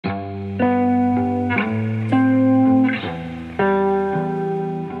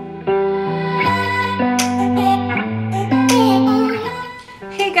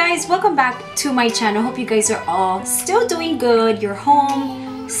to my channel. Hope you guys are all still doing good. You're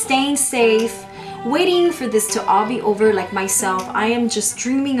home, staying safe, waiting for this to all be over. Like myself, I am just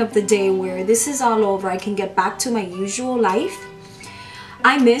dreaming of the day where this is all over. I can get back to my usual life.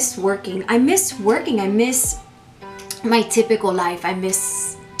 I miss working. I miss my typical life. I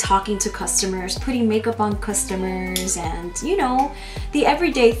miss talking to customers, putting makeup on customers, and you know, the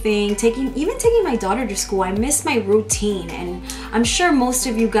everyday thing, even taking my daughter to school. I miss my routine, and I'm sure most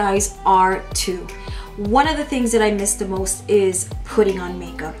of you guys are too. One of the things that I miss the most is putting on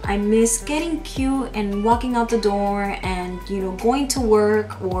makeup. I miss getting cute and walking out the door and, you know, going to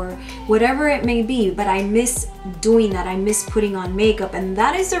work or whatever it may be, but I miss doing that. I miss putting on makeup, and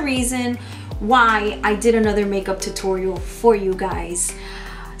that is the reason why I did another makeup tutorial for you guys.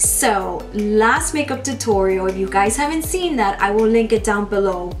 So last makeup tutorial, if you guys haven't seen that, I will link it down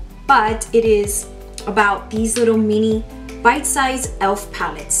below, but it is about these little mini bite-sized elf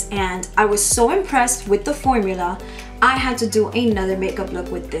palettes, and I was so impressed with the formula. I had to do another makeup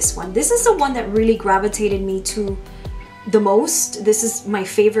look with this one. This is the one that really gravitated me to the most. This is my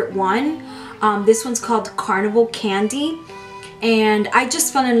favorite one. This one's called Carnival Candy, and I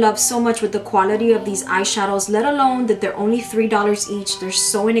just fell in love so much with the quality of these eyeshadows, let alone that they're only $3 each. They're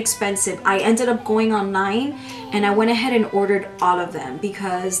so inexpensive. I ended up going online and I went ahead and ordered all of them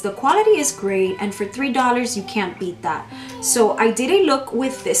because the quality is great, and for $3 you can't beat that. So I did a look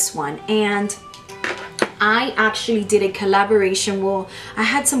with this one, and I actually did a collaboration. Well, I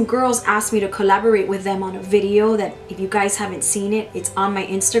had some girls ask me to collaborate with them on a video that, if you guys haven't seen it, it's on my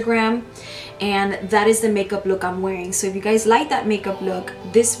Instagram, and that is the makeup look I'm wearing. So if you guys like that makeup look,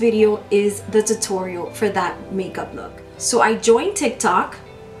 this video is the tutorial for that makeup look. So I joined TikTok.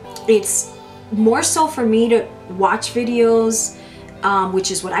 It's more so for me to watch videos,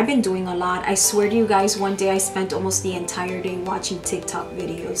 which is what I've been doing a lot. I swear to you guys, one day I spent almost the entire day watching TikTok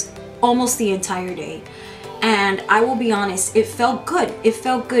videos. Almost the entire day. And I will be honest, it felt good. It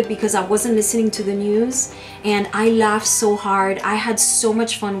felt good because I wasn't listening to the news, and I laughed so hard. I had so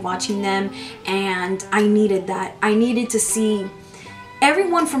much fun watching them, and I needed that. I needed to see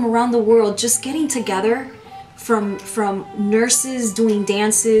everyone from around the world just getting together, from nurses doing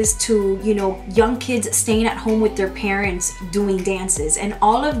dances to, you know, young kids staying at home with their parents doing dances, and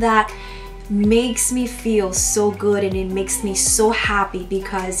all of that makes me feel so good, and it makes me so happy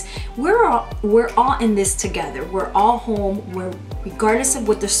because we're all in this together. We're all home. Regardless of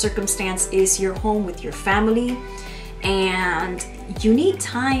what the circumstance is, you're home with your family, and you need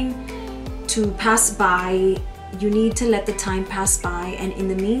time to pass by. You need to let the time pass by, and in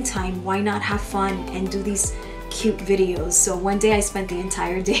the meantime, why not have fun and do these cute videos? So one day I spent the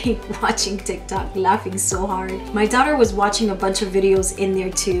entire day watching TikTok, laughing so hard. My daughter was watching a bunch of videos in there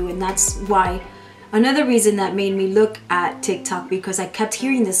too, and that's why, another reason that made me look at TikTok, because I kept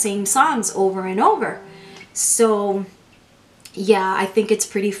hearing the same songs over and over. So yeah, I think it's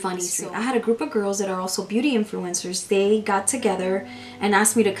pretty funny. So I had a group of girls that are also beauty influencers. They got together and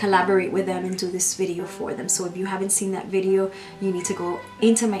asked me to collaborate with them and do this video for them. So if you haven't seen that video, you need to go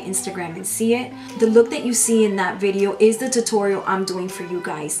into my Instagram and see it. The look that you see in that video is the tutorial I'm doing for you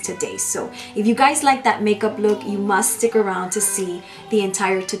guys today. So if you guys like that makeup look, you must stick around to see the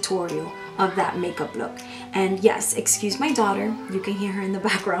entire tutorial of that makeup look. And yes, excuse my daughter, you can hear her in the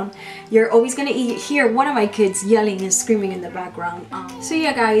background. You're always gonna hear one of my kids yelling and screaming in the background. So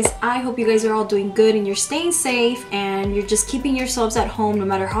yeah guys, I hope you guys are all doing good and you're staying safe, and you're just keeping yourselves at home. No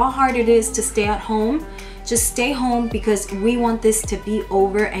matter how hard it is to stay at home, just stay home, because we want this to be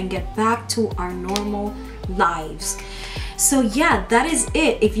over and get back to our normal lives. So yeah, that is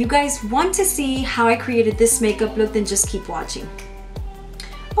it. If you guys want to see how I created this makeup look, then just keep watching.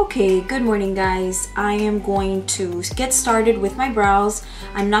 Okay, good morning guys. I am going to get started with my brows.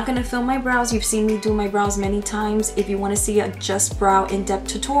 I'm not going to film my brows. You've seen me do my brows many times. If you want to see a just brow in-depth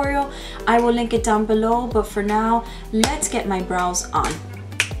tutorial, I will link it down below. But for now, let's get my brows on.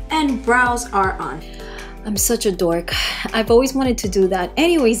 And brows are on. I'm such a dork. I've always wanted to do that.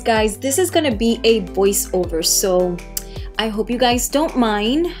 Anyways guys, this is going to be a voiceover, so I hope you guys don't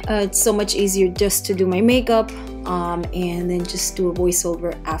mind. It's so much easier just to do my makeup and then just do a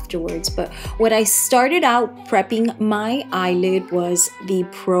voiceover afterwards. But what I started out prepping my eyelid was the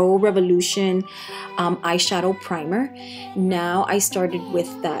Pro Revolution eyeshadow primer. Now I started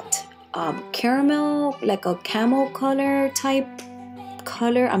with that caramel, like a camel color type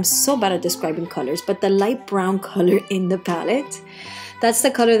color. I'm so bad at describing colors, but the light brown color in the palette. That's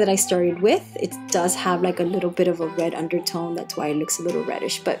the color that I started with. It does have like a little bit of a red undertone. That's why it looks a little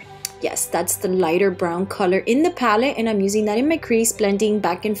reddish. But yes, that's the lighter brown color in the palette. And I'm using that in my crease, blending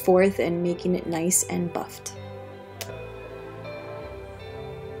back and forth and making it nice and buffed.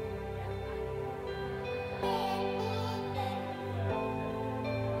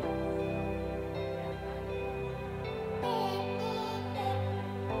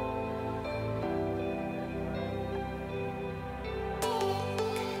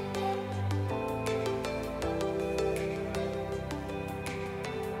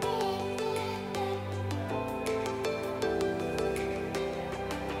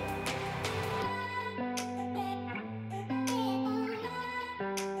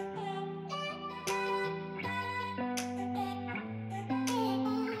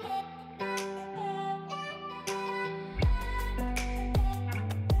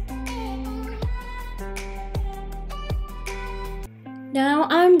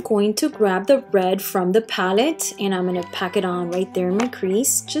 I'm going to grab the red from the palette and I'm going to pack it on right there in my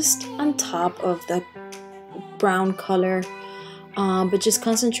crease, just on top of the brown color, but just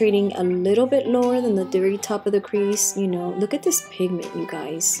concentrating a little bit lower than the very top of the crease. You know, look at this pigment, you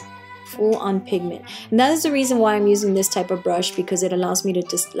guys. Full on pigment. And that is the reason why I'm using this type of brush, because it allows me to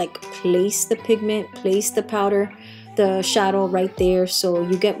just like place the pigment, place the powder, the shadow right there, so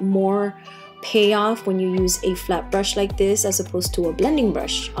you get more payoff when you use a flat brush like this as opposed to a blending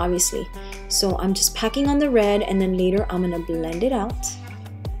brush, obviously. So I'm just packing on the red, and then later I'm gonna blend it out.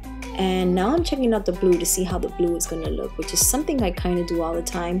 And now I'm checking out the blue to see how the blue is gonna look, which is something I kind of do all the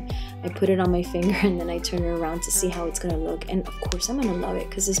time. I put it on my finger and then I turn it around to see how it's gonna look, and of course I'm gonna love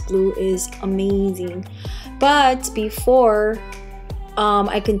it because this blue is amazing. But before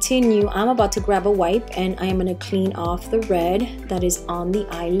I continue, I'm about to grab a wipe and I am gonna clean off the red that is on the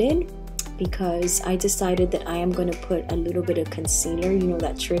eyelid, because I decided that I am gonna put a little bit of concealer. You know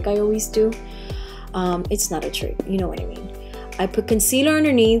that trick I always do? It's not a trick, you know what I mean. I put concealer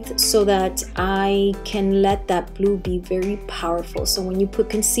underneath so that I can let that blue be very powerful. So when you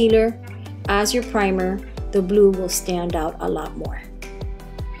put concealer as your primer, the blue will stand out a lot more.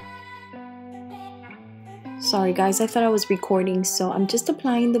 Sorry guys, I thought I was recording, so I'm just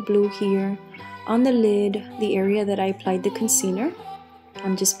applying the blue here on the lid, the area that I applied the concealer.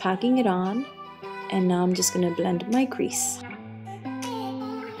 I'm just packing it on, and now I'm just gonna blend my crease.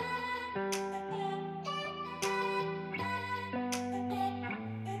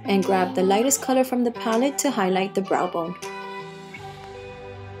 And grab the lightest color from the palette to highlight the brow bone.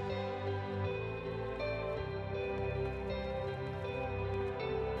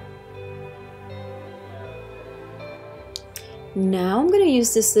 Now I'm going to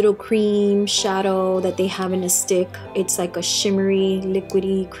use this little cream shadow that they have in a stick. It's like a shimmery,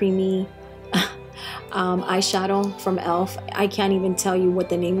 liquidy, creamy eyeshadow from e.l.f. I can't even tell you what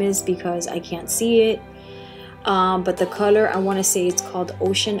the name is because I can't see it. But the color, I want to say it's called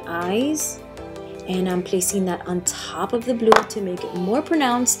Ocean Eyes. And I'm placing that on top of the blue to make it more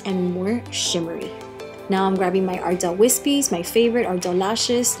pronounced and more shimmery. Now I'm grabbing my Ardell Wispies, my favorite Ardell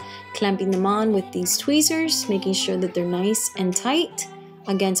lashes, clamping them on with these tweezers, making sure that they're nice and tight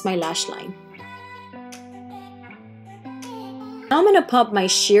against my lash line. Now I'm going to pop my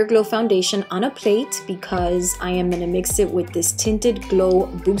Sheer Glow foundation on a plate because I am going to mix it with this Tinted Glow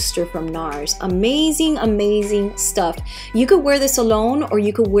Booster from NARS. Amazing, amazing stuff. You could wear this alone or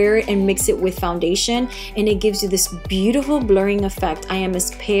you could wear it and mix it with foundation, and it gives you this beautiful blurring effect. I am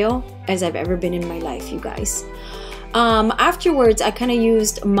as pale as I've ever been in my life, you guys. Afterwards, I kind of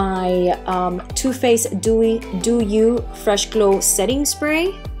used my Too Faced Do You Fresh Glow Setting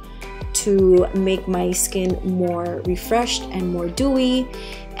Spray to make my skin more refreshed and more dewy.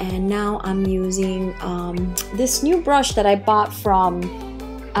 And now I'm using this new brush that I bought from,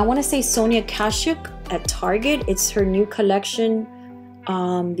 I want to say, Sonia Kashuk at Target. It's her new collection,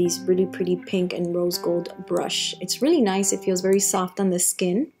 these really pretty pink and rose gold brush. It's really nice. It feels very soft on the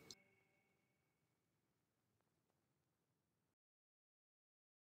skin.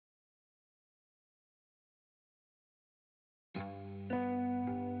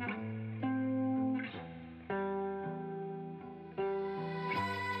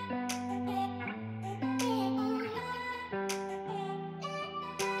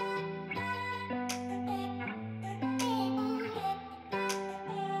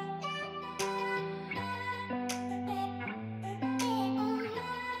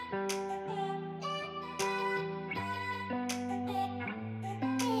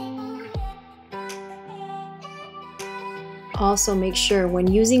 Also, make sure when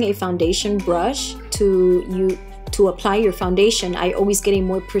using a foundation brush to apply your foundation, I always get a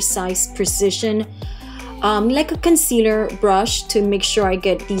more precise precision, like a concealer brush, to make sure I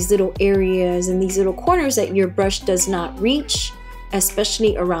get these little areas and these little corners that your brush does not reach,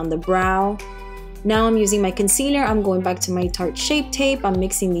 especially around the brow. Now I'm using my concealer. I'm going back to my Tarte Shape Tape. I'm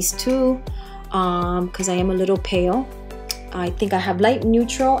mixing these two because I am a little pale. I think I have light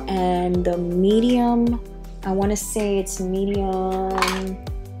neutral and the medium. I want to say it's medium,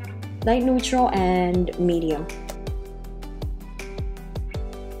 light neutral and medium.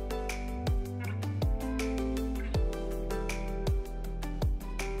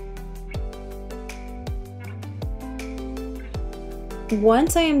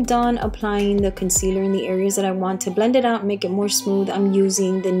 Once I am done applying the concealer in the areas that I want to blend it out and make it more smooth, I'm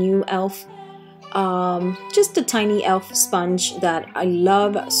using the new e.l.f. Just a tiny e.l.f. sponge that I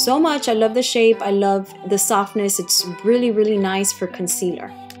love so much. I love the shape. I love the softness. It's really, really nice for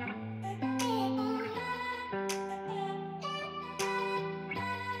concealer.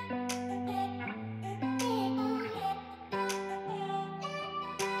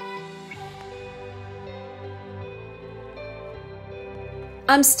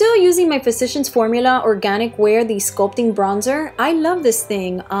 I'm still using my Physicians Formula Organic Wear, the Sculpting Bronzer. I love this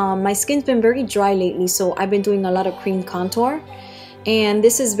thing. My skin's been very dry lately, so I've been doing a lot of cream contour. And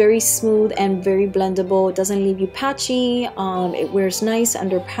this is very smooth and very blendable. It doesn't leave you patchy. It wears nice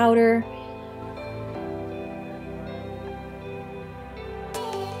under powder.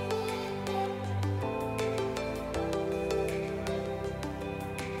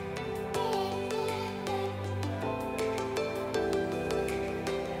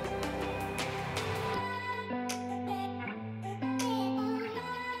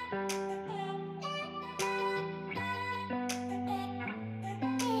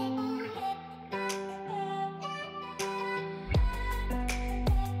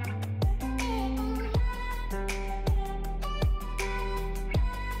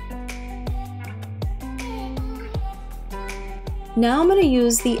 Now I'm going to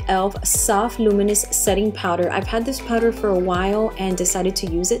use the e.l.f. Soft Luminous Setting Powder. I've had this powder for a while and decided to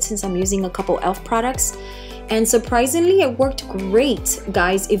use it since I'm using a couple e.l.f. products. And surprisingly, it worked great.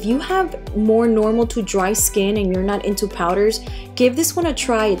 Guys, if you have more normal to dry skin and you're not into powders, give this one a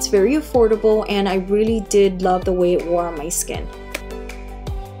try. It's very affordable and I really did love the way it wore on my skin.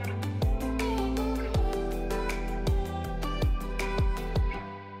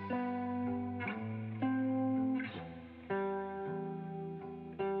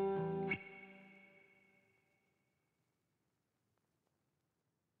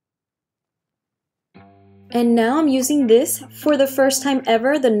 And now I'm using this for the first time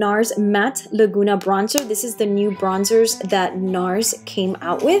ever, the NARS Matte Laguna Bronzer. This is the new bronzers that NARS came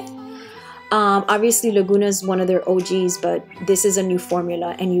out with. Obviously Laguna is one of their OGs, but this is a new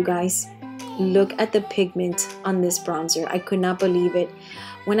formula. And you guys, look at the pigment on this bronzer. I could not believe it.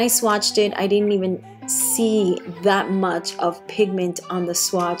 When I swatched it, I didn't even see that much of pigment on the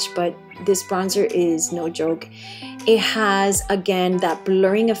swatch, but this bronzer is no joke. It has, again, that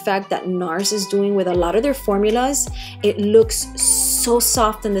blurring effect that NARS is doing with a lot of their formulas. It looks so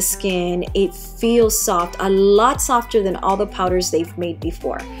soft on the skin. It feels soft, a lot softer than all the powders they've made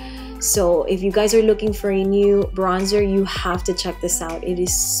before. So if you guys are looking for a new bronzer, you have to check this out. It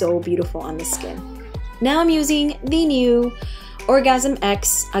is so beautiful on the skin. Now I'm using the new Orgasm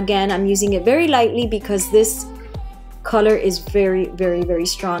X. Again, I'm using it very lightly because this color is very, very, very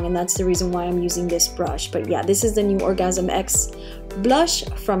strong, and that's the reason why I'm using this brush. But yeah, this is the new Orgasm X blush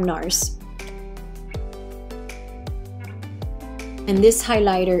from NARS. And this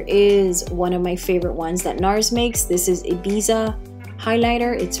highlighter is one of my favorite ones that NARS makes. This is Ibiza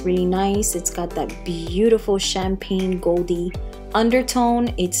highlighter. It's really nice. It's got that beautiful champagne goldy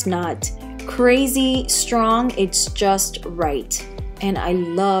undertone. It's not crazy strong, it's just right. And I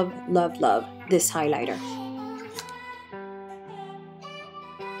love, love, love this highlighter.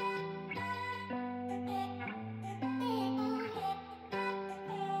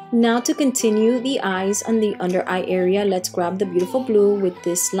 Now to continue the eyes on the under eye area, let's grab the beautiful blue with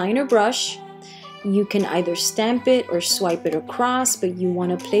this liner brush. You can either stamp it or swipe it across, but you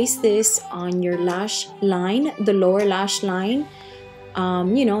want to place this on your lash line, the lower lash line,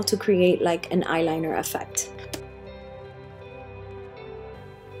 you know, to create like an eyeliner effect.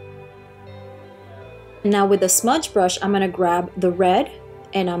 Now with a smudge brush, I'm going to grab the red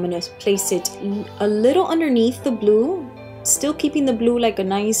and I'm going to place it a little underneath the blue, still keeping the blue like a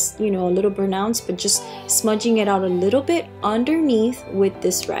nice, you know, a little pronounced, but just smudging it out a little bit underneath with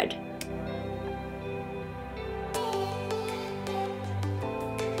this red.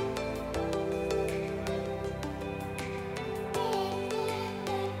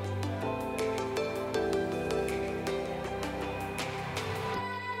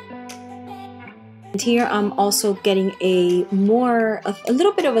 And here I'm also getting a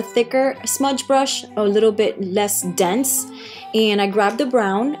little bit of a thicker smudge brush, a little bit less dense, and I grabbed the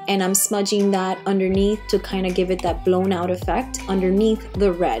brown and I'm smudging that underneath to kind of give it that blown out effect underneath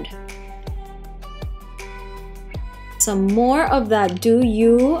the red. Some more of that Do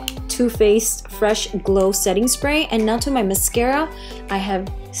You Too Faced Fresh Glow Setting Spray. And now to my mascara. I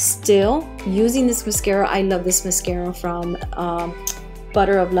have still using this mascara. I love this mascara from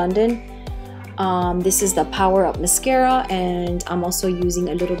Butter of London. This is the Power Up Mascara, and I'm also using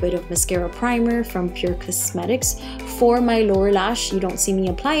a little bit of mascara primer from Pure Cosmetics for my lower lash. You don't see me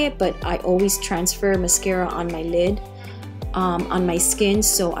apply it, but I always transfer mascara on my lid, on my skin,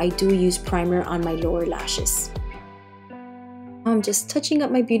 so I do use primer on my lower lashes. I'm just touching up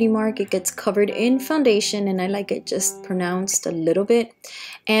my beauty mark. It gets covered in foundation and I like it just pronounced a little bit.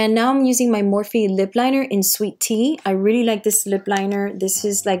 And now I'm using my Morphe lip liner in Sweet Tea. I really like this lip liner. This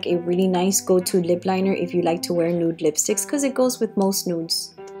is like a really nice go-to lip liner if you like to wear nude lipsticks because it goes with most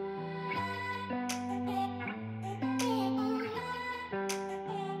nudes.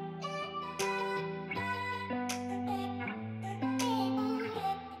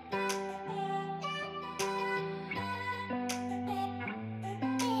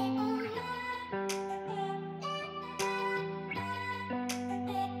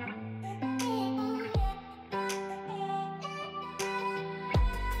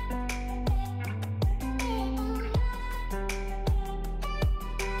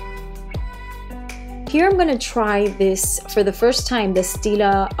 Here I'm gonna try this for the first time, the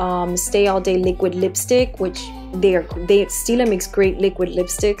Stila Stay All Day Liquid Lipstick, which Stila makes great liquid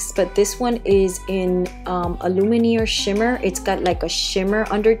lipsticks, but this one is in a lumiere shimmer. It's got like a shimmer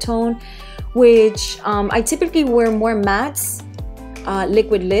undertone, which I typically wear more mattes,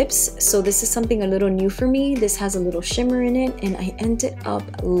 liquid lips, so this is something a little new for me. This has a little shimmer in it, and I ended up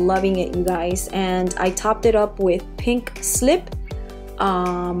loving it, you guys. And I topped it up with Pink Slip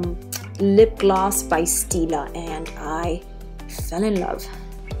lip gloss by Stila, and I fell in love.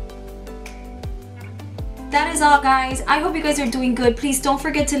 That is all, guys. I hope you guys are doing good. Please don't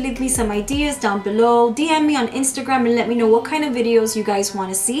forget to leave me some ideas down below. DM me on Instagram and let me know what kind of videos you guys want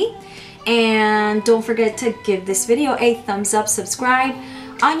to see. And don't forget to give this video a thumbs up, subscribe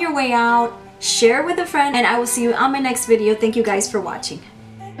on your way out, share with a friend, and I will see you on my next video. Thank you guys for watching.